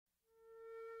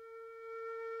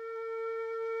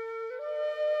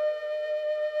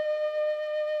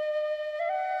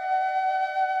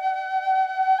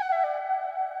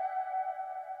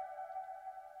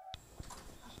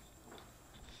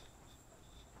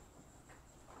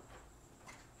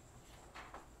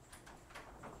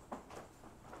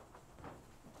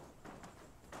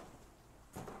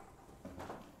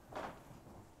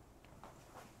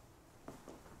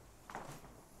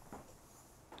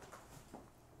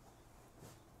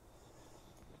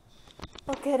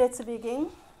Okay, let's begin.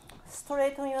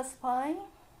 Straighten your spine.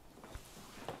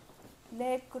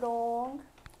 Neck long,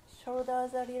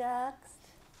 shoulders are relaxed,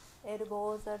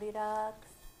 elbows are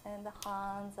relaxed, and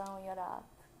hands on your lap.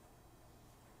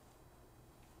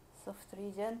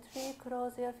 Softly, gently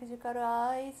close your physical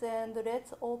eyes and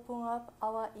let's open up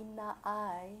our inner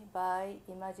eye by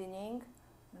imagining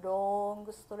long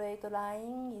straight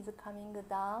line is coming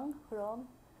down from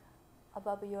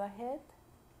above your head,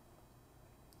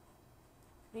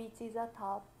 reaches the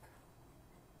top,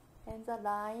 and the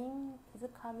line is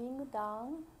coming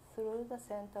down through the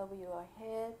center of your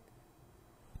head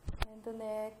and the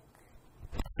neck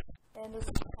and the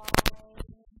spine,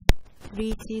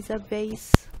 reaches the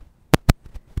base.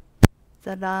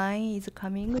 The line is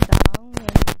coming down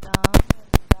and down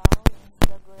and down into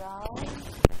the ground.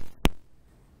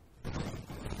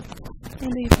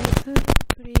 And if you could,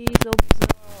 please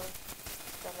observe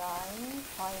the line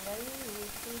finally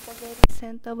reaches the very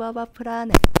center of our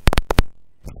planet.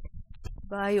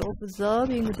 By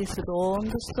observing this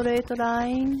long straight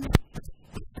line,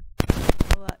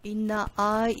 our inner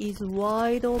eye is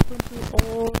wide open to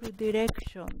all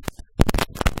directions.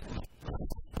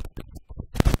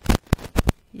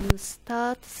 You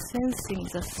start sensing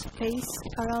the space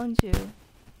around you.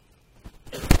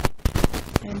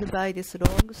 And by this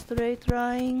long straight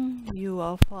line, you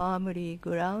are firmly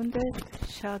grounded,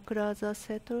 chakras are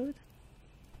settled.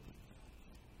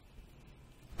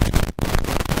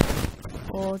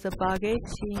 All the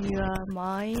baggage in your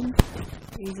mind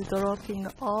is dropping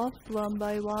off one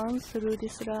by one through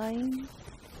this line.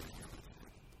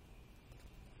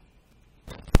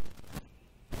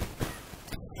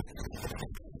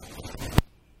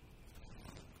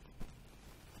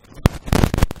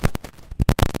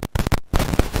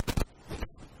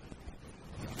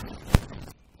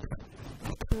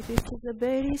 So this is a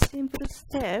very simple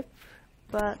step,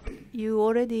 but you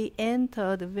already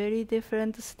entered a very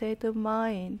different state of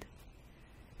mind.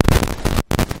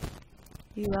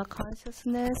 Your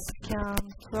consciousness can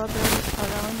travel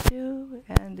around you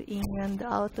and in and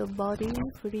out of body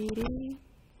freely.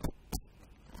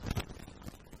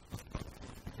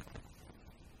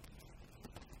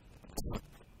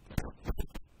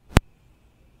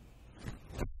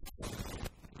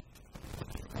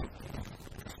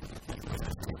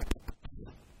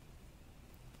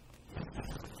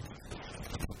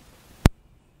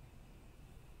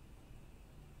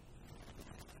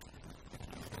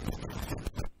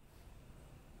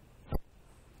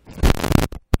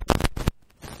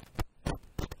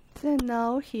 Then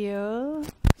now here,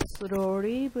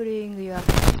 slowly bring your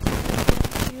attention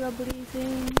to your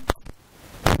breathing.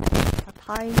 A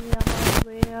tiny amount of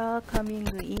air coming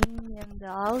in and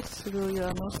out through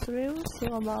your nostrils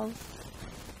or mouth.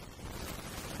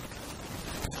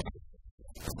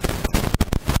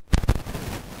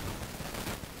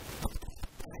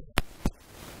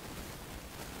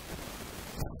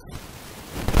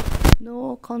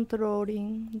 No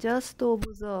controlling, just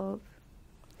observe.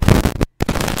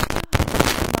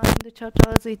 Mind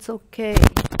chatters, it's okay.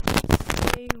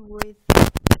 Stay with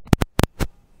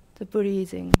the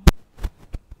breathing.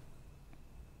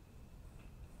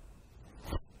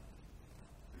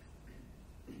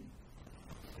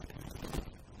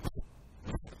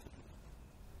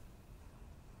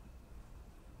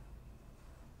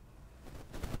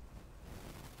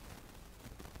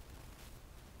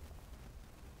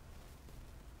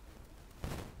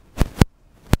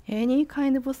 Any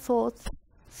kind of thoughts,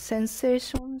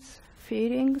 sensations,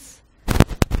 feelings,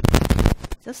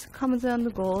 just comes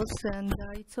and goes, and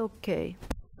it's okay.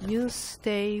 You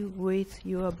stay with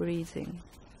your breathing.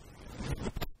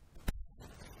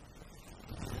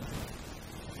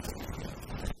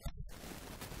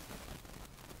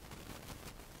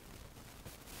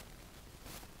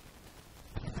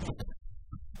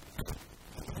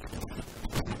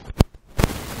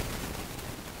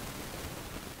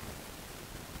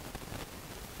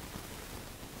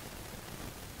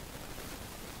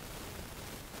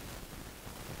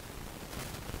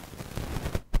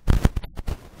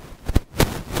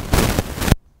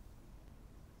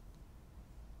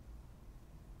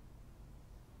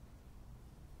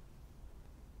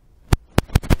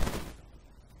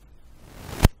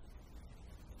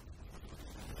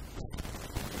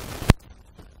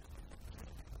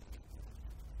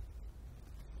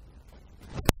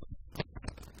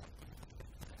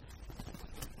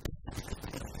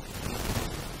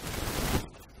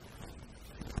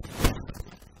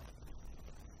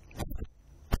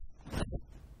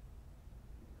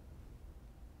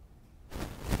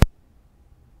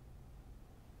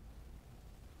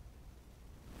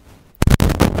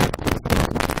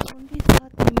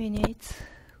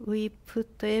 we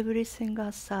put everything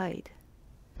aside.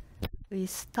 We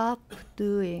stop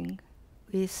doing.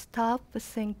 We stop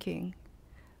thinking.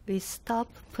 We stop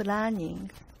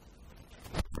planning.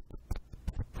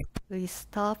 We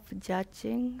stop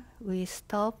judging. We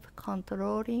stop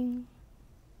controlling.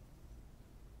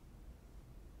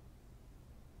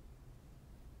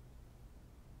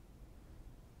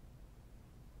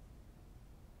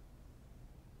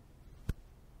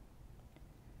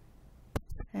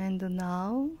 And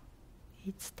now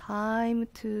it's time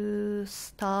to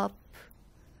stop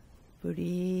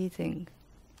breathing.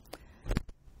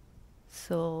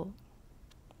 So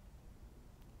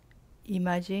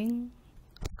imagine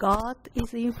God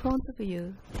is in front of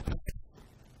you.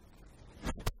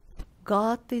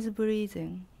 God is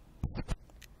breathing.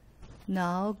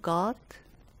 Now God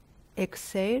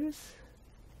exhales.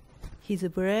 His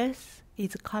breath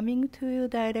is coming to you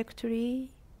directly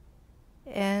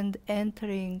and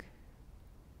entering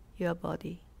your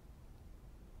body.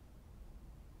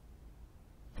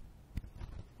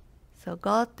 So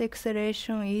God's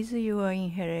exhalation is your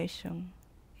inhalation.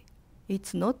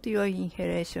 It's not your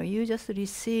inhalation. You just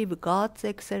receive God's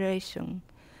exhalation.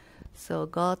 So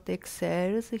God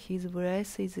exhales, His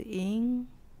breath is in.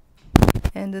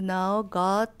 And now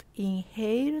God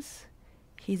inhales,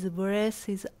 His breath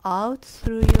is out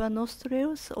through your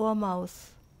nostrils or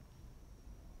mouth.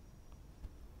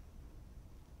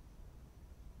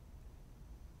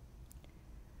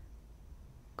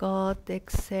 God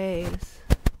exhales.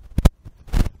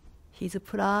 His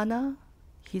prana,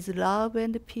 His love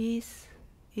and peace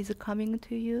is coming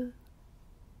to you.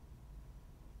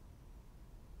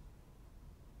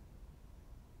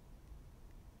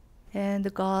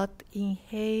 And God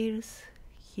inhales,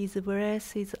 His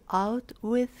breath is out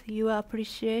with your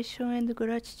appreciation and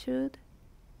gratitude.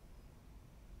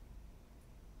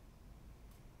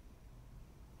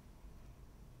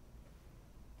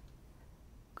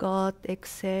 God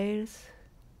exhales,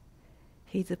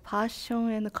 His passion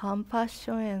and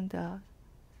compassion and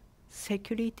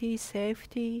security,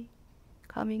 safety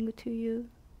coming to you.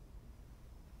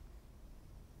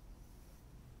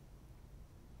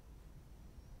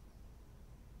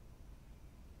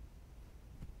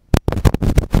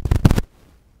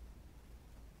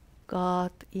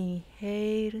 God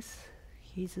inhales,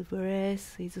 His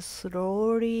breath is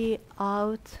slowly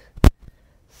out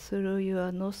through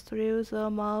your nostrils or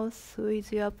mouth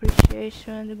with your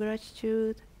appreciation and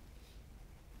gratitude.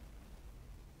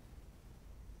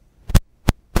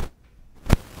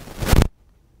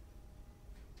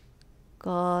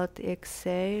 God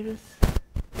exhales,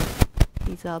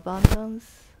 His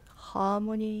abundance,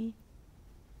 harmony,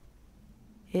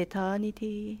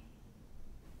 eternity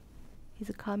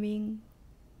is coming.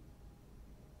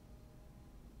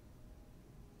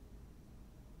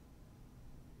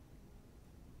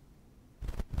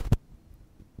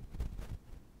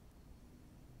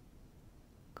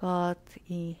 God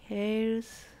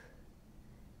inhales,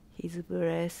 His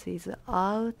breath is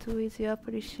out with your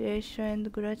appreciation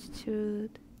and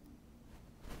gratitude.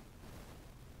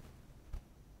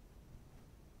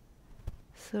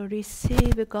 So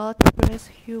receive God's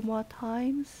breath few more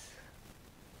times.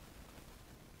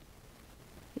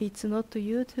 It's not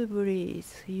you to breathe,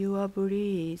 you are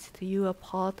breathed, you are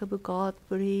part of God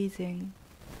breathing.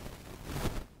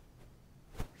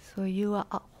 So you are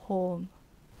at home.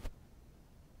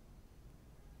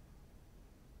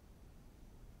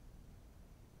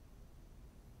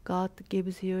 God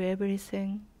gives you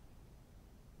everything.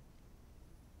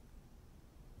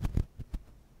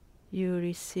 You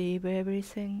receive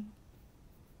everything.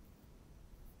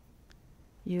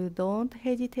 You don't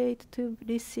hesitate to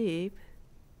receive.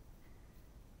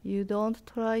 You don't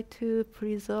try to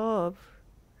preserve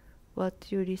what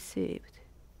you received.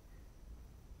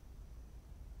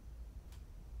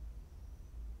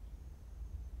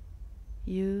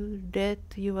 You let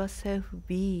yourself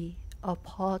be a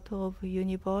part of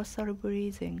universal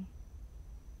breathing.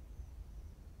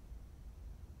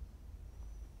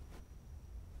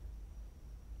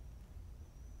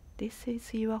 This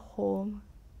is your home.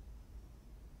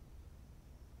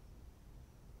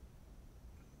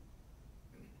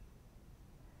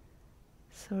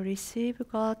 So receive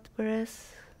God's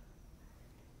breath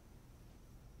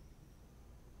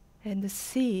and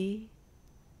see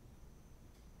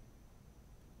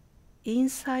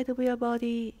inside of your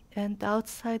body and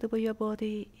outside of your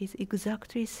body is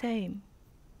exactly same.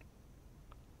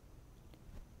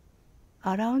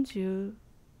 Around you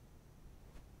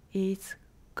is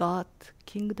God's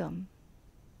kingdom.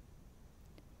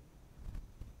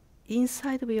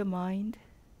 Inside of your mind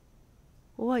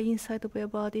or inside of your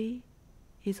body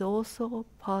is also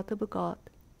part of God.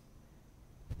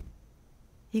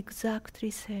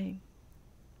 exactly same.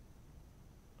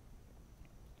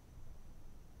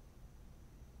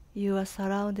 You are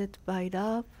surrounded by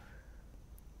love,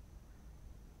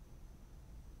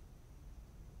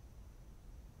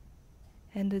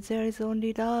 and there is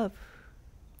only love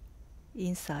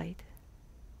inside.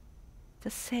 The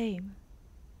same.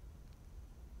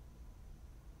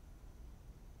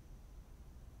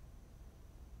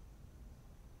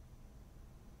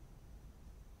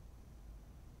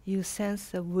 You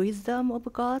sense the wisdom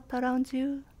of God around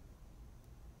you,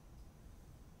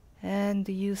 and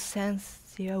you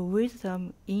sense their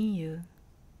wisdom in you.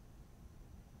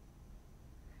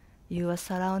 You are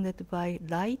surrounded by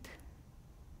light,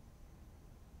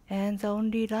 and the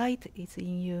only light is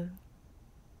in you.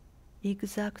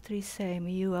 Exactly same.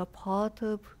 You are part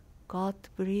of God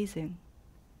breathing.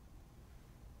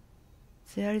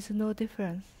 There is no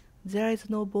difference. There is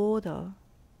no border.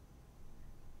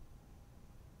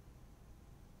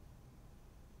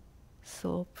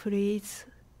 So please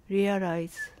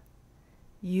realize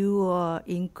you are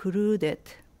included.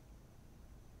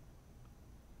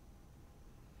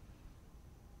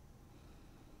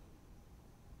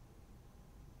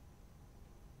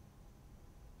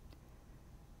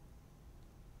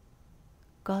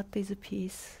 God is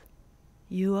peace.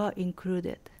 You are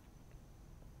included.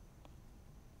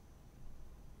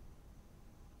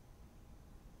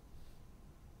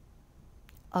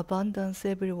 Abundance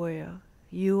everywhere.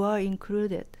 You are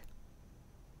included.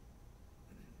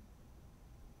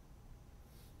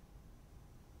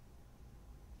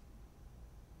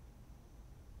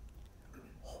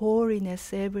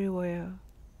 Holiness everywhere.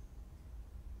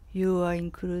 You are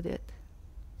included.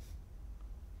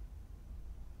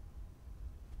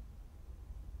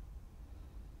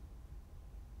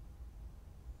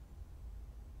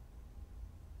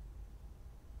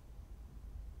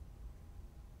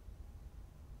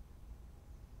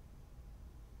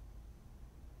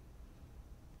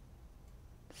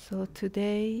 So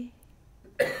today,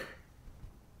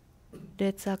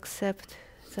 let's accept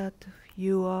that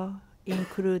you are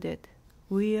included.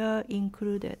 We are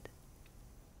included.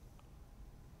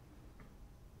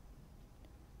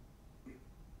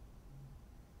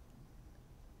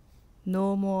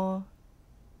 No more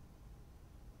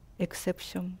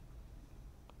exception.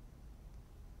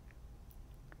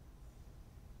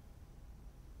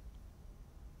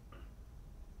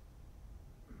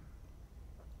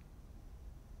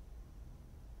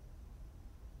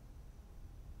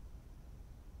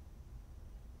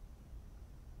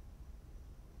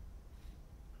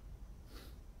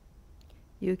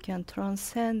 You can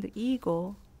transcend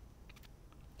ego.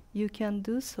 You can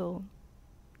do so.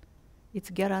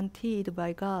 It's guaranteed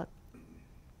by God.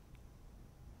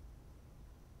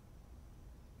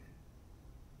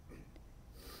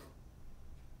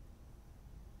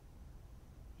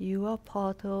 You are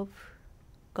part of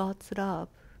God's love.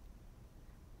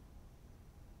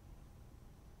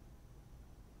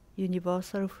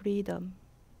 Universal freedom.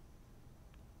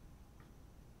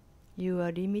 You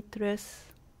are limitless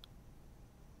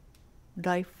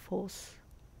life force.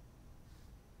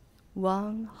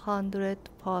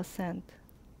 100%.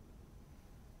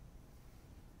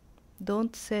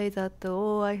 Don't say that,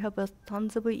 oh, I have a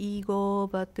tons of ego,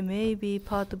 but maybe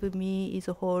part of me is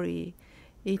holy.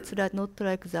 It's not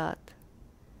like that.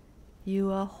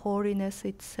 You are holiness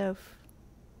itself.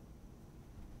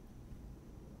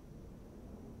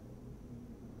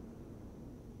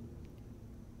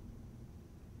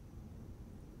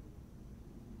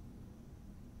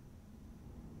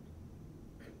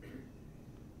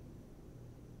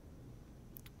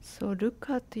 So look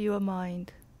at your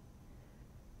mind.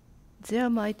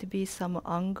 There might be some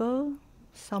anger,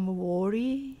 some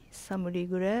worry, some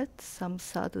regret, some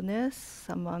sadness,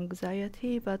 some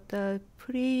anxiety, but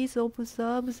please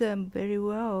observe them very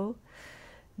well.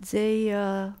 They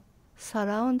are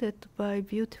surrounded by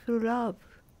beautiful love.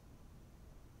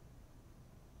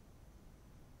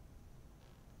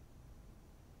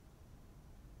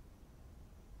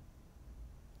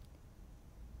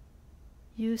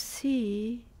 You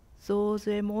see those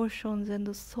emotions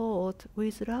and thoughts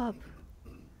with love.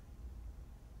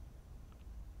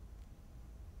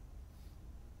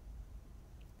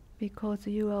 Because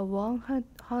you are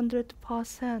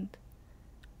 100%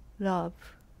 love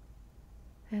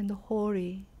and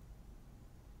holy.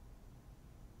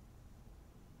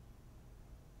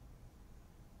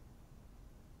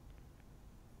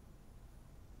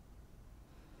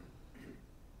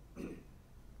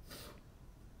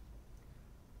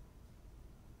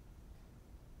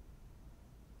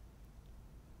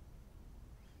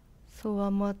 So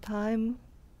one more time,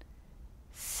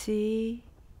 see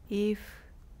if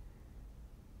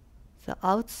The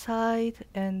outside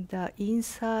and the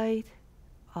inside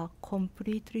are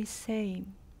completely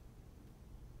same.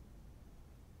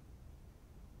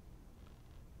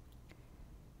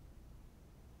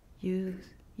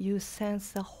 You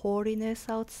sense the holiness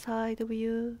outside of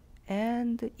you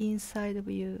and inside of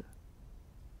you.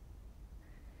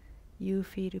 You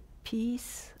feel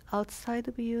peace outside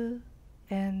of you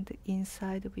and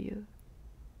inside of you.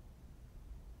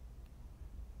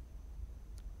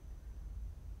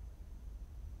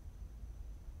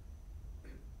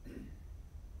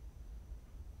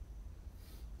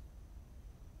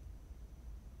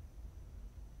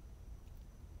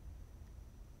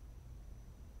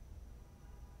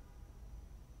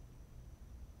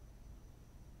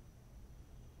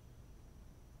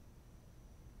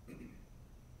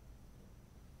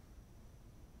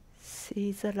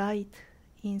 See the light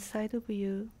inside of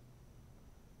you.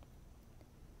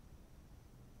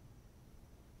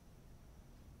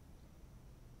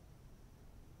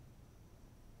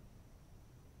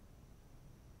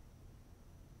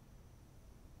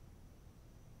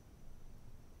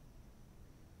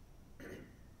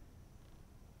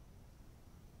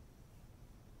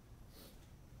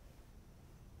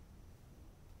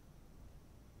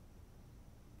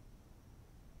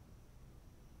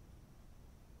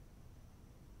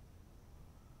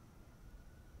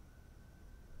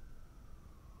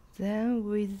 Then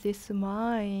with this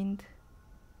mind,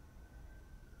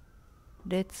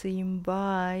 let's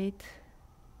invite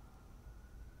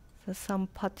some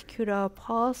particular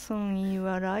person in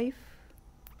your life,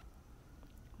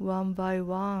 one by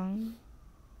one,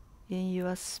 in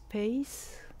your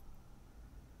space,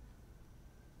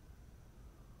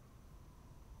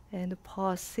 and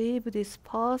perceive this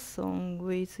person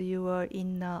with your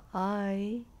inner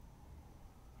eye,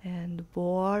 and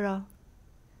voila,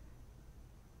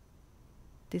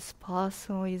 this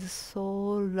person is so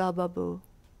lovable,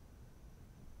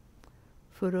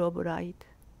 full of light.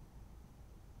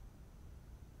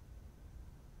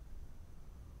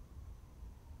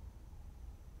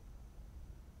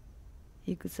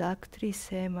 Exactly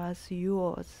same as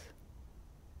yours,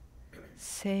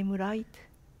 same light,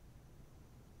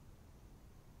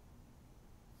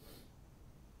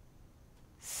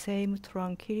 same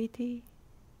tranquility,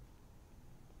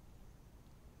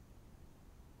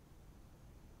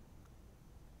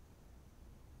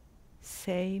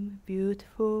 same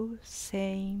beautiful,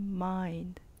 same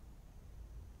mind.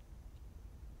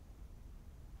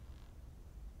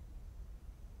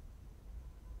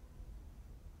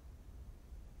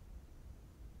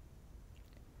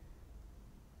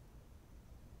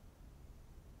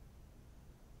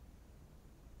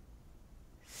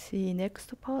 See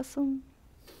next person,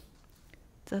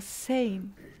 the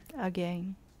same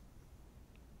again.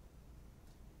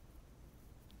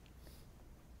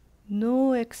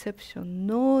 No exception,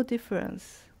 no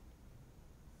difference.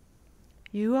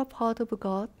 You are part of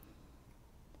God.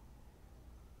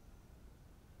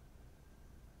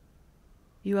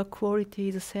 Your quality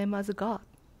is the same as God.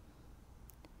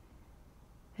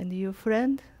 And your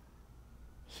friend,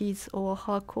 his or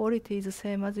her quality is the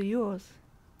same as yours.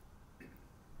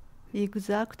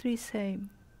 Exactly same.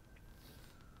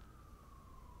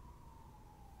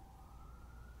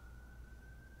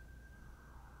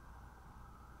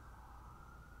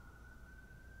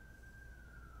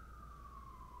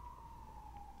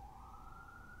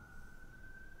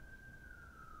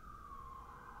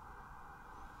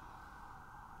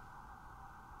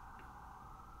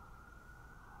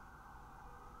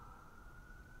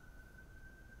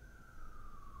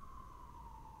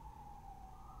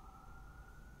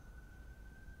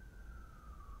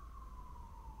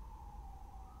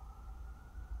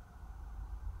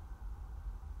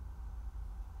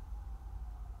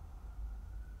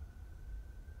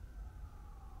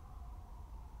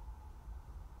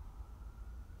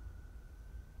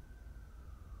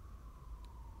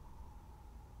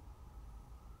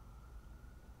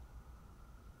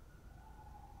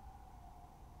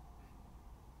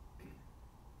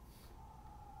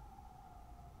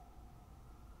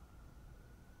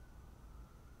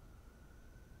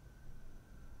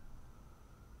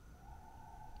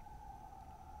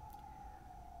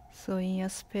 So in a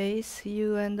space,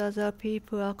 you and other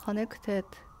people are connected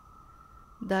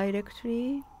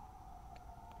directly.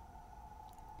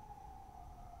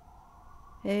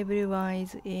 Everyone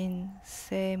is in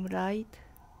same light.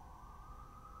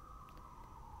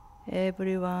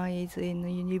 Everyone is in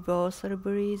universal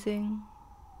breathing.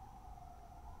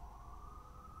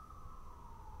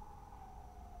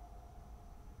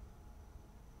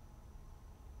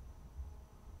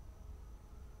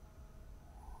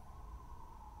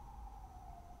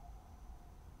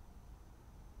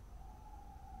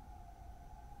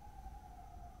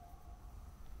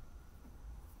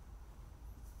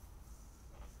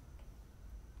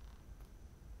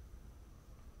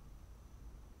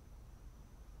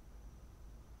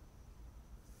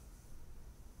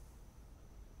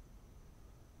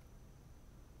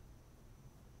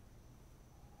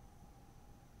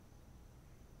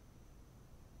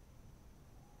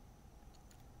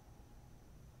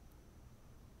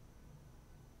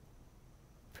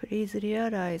 please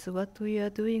realize what we are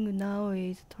doing now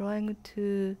is trying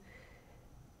to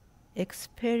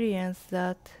experience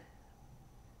that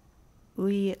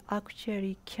we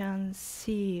actually can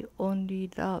see only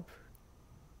love.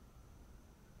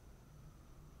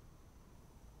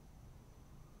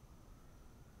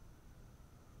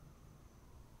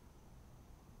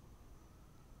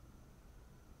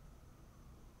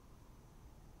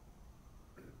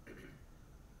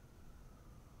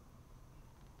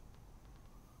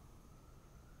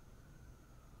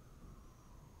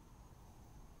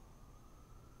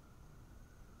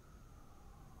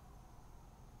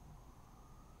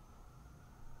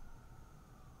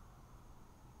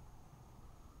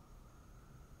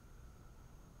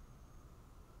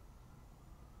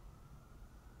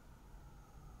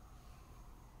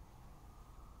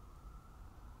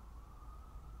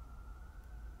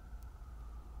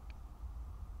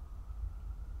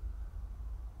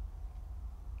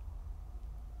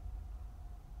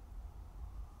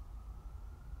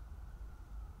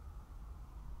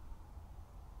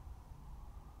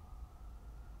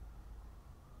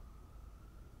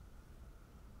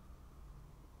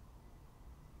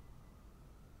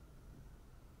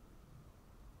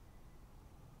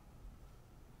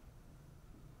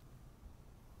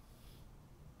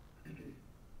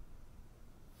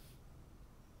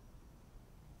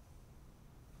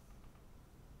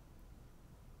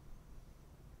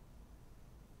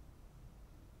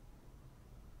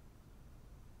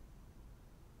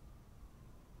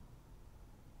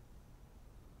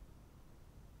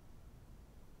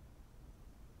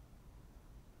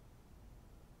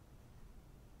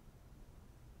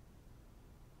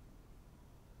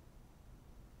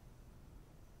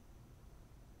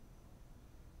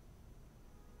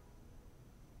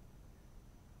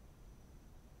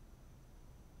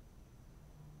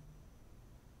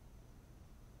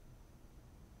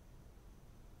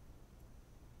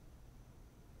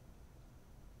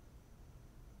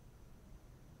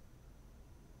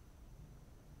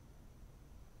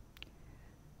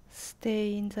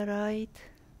 Stay in the light.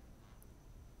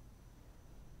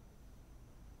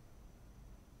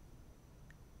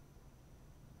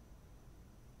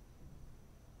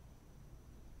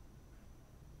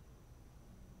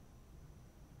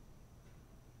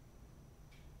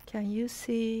 Can you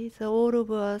see that all of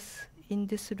us in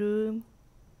this room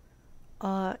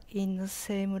are in the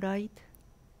same light?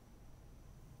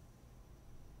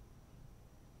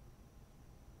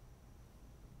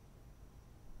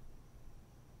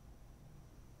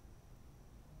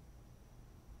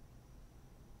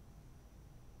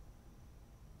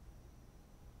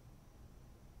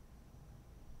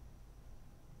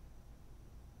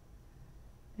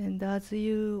 And as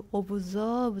you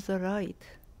observe the light,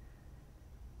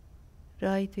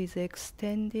 light is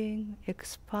extending,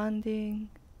 expanding,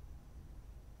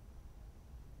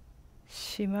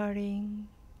 shimmering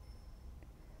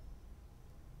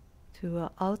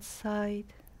to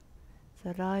outside.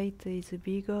 The light is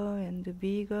bigger and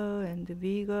bigger and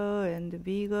bigger and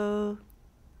bigger.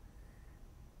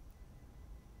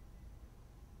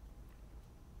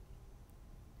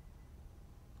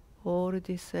 All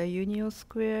this Union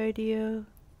Square area,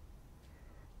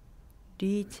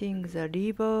 reaching the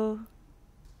river,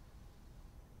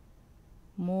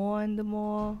 more and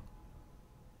more.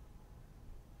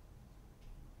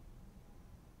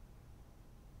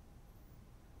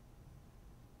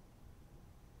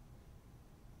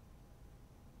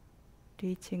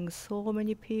 Reaching so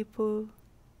many people,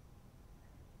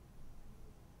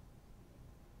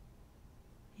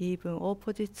 even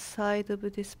opposite side of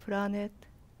this planet.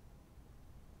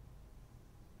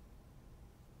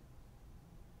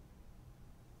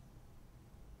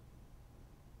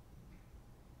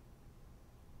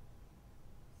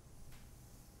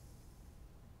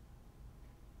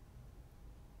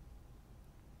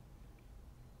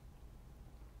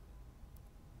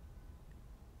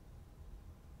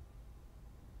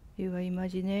 Your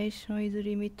imagination is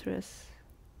limitless.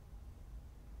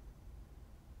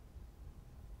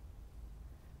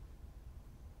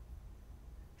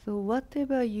 So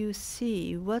whatever you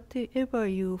see, whatever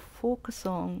you focus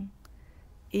on,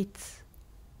 it's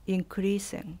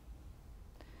increasing.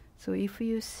 So if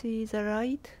you see the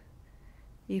light,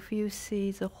 if you see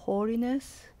the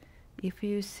holiness, if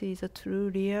you see the true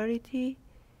reality,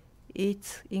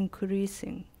 it's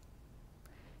increasing.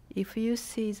 If you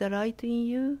see the light in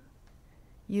you,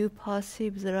 you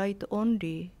perceive the light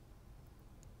only.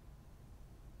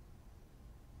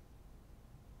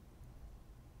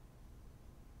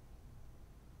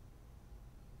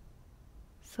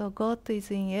 So God is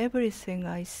in everything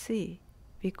I see,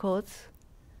 because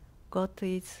God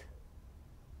is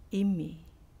in me.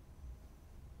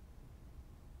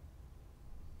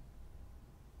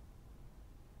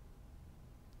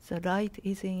 The light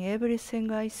is in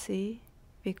everything I see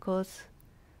because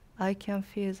I can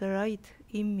feel the light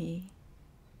in me.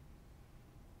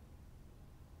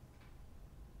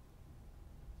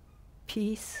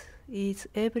 Peace is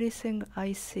everything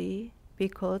I see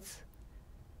because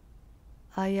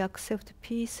I accept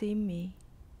peace in me.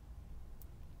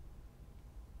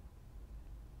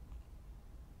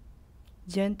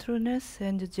 Gentleness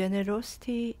and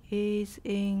generosity is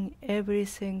in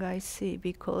everything I see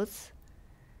because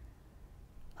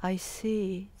I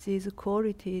see these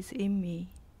qualities in me.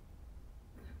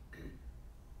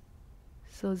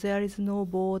 So there is no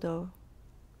border.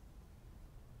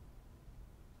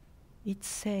 It's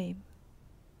same.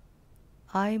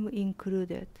 I'm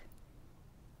included.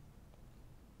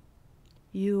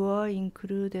 You are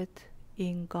included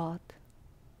in God.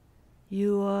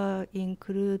 You are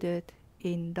included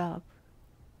in love.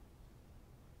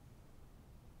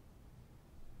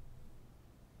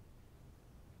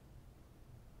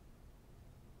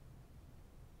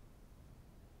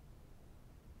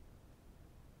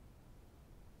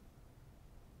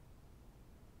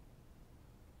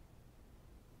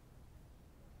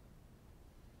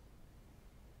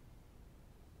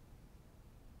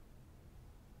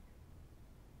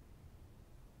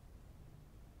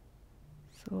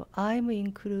 So I'm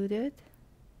included,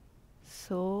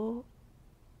 so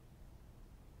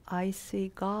I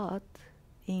see God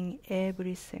in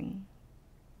everything.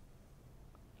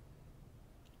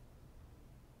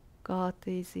 God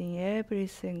is in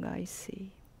everything I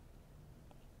see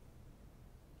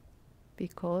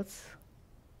because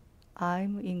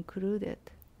I'm included.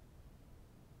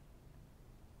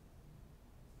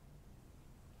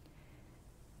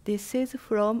 This is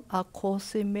from A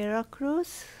Course in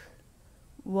Miracles,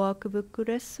 workbook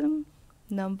lesson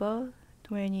number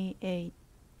 29.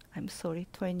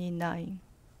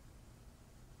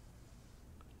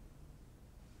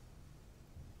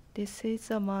 This is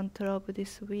the mantra of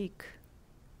this week.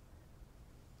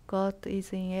 God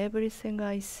is in everything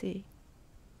I see.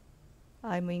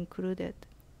 I'm included.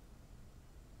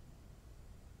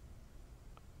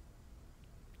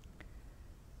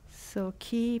 So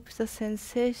keep the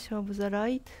sensation of the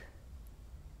light.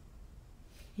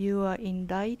 You are in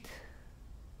light,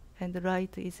 and the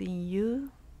light is in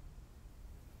you.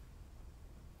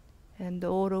 And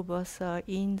all of us are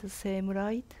in the same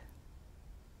light.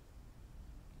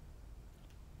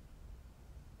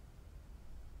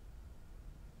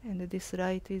 And this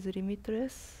light is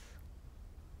limitless.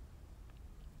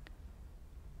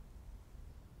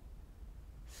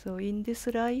 So in this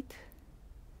light,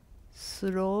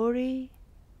 slowly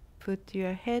put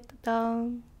your head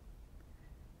down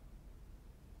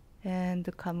and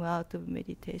come out of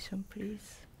meditation,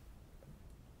 please.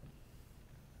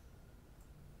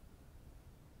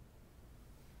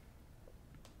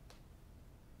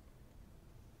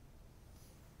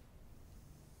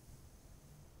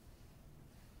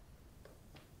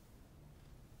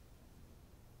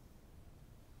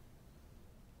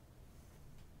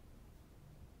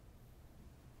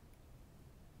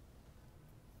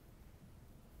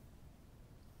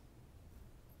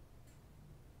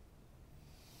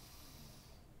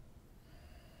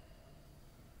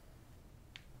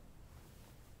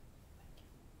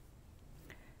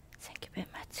 Thank you very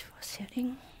much for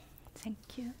sharing.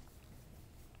 Thank you.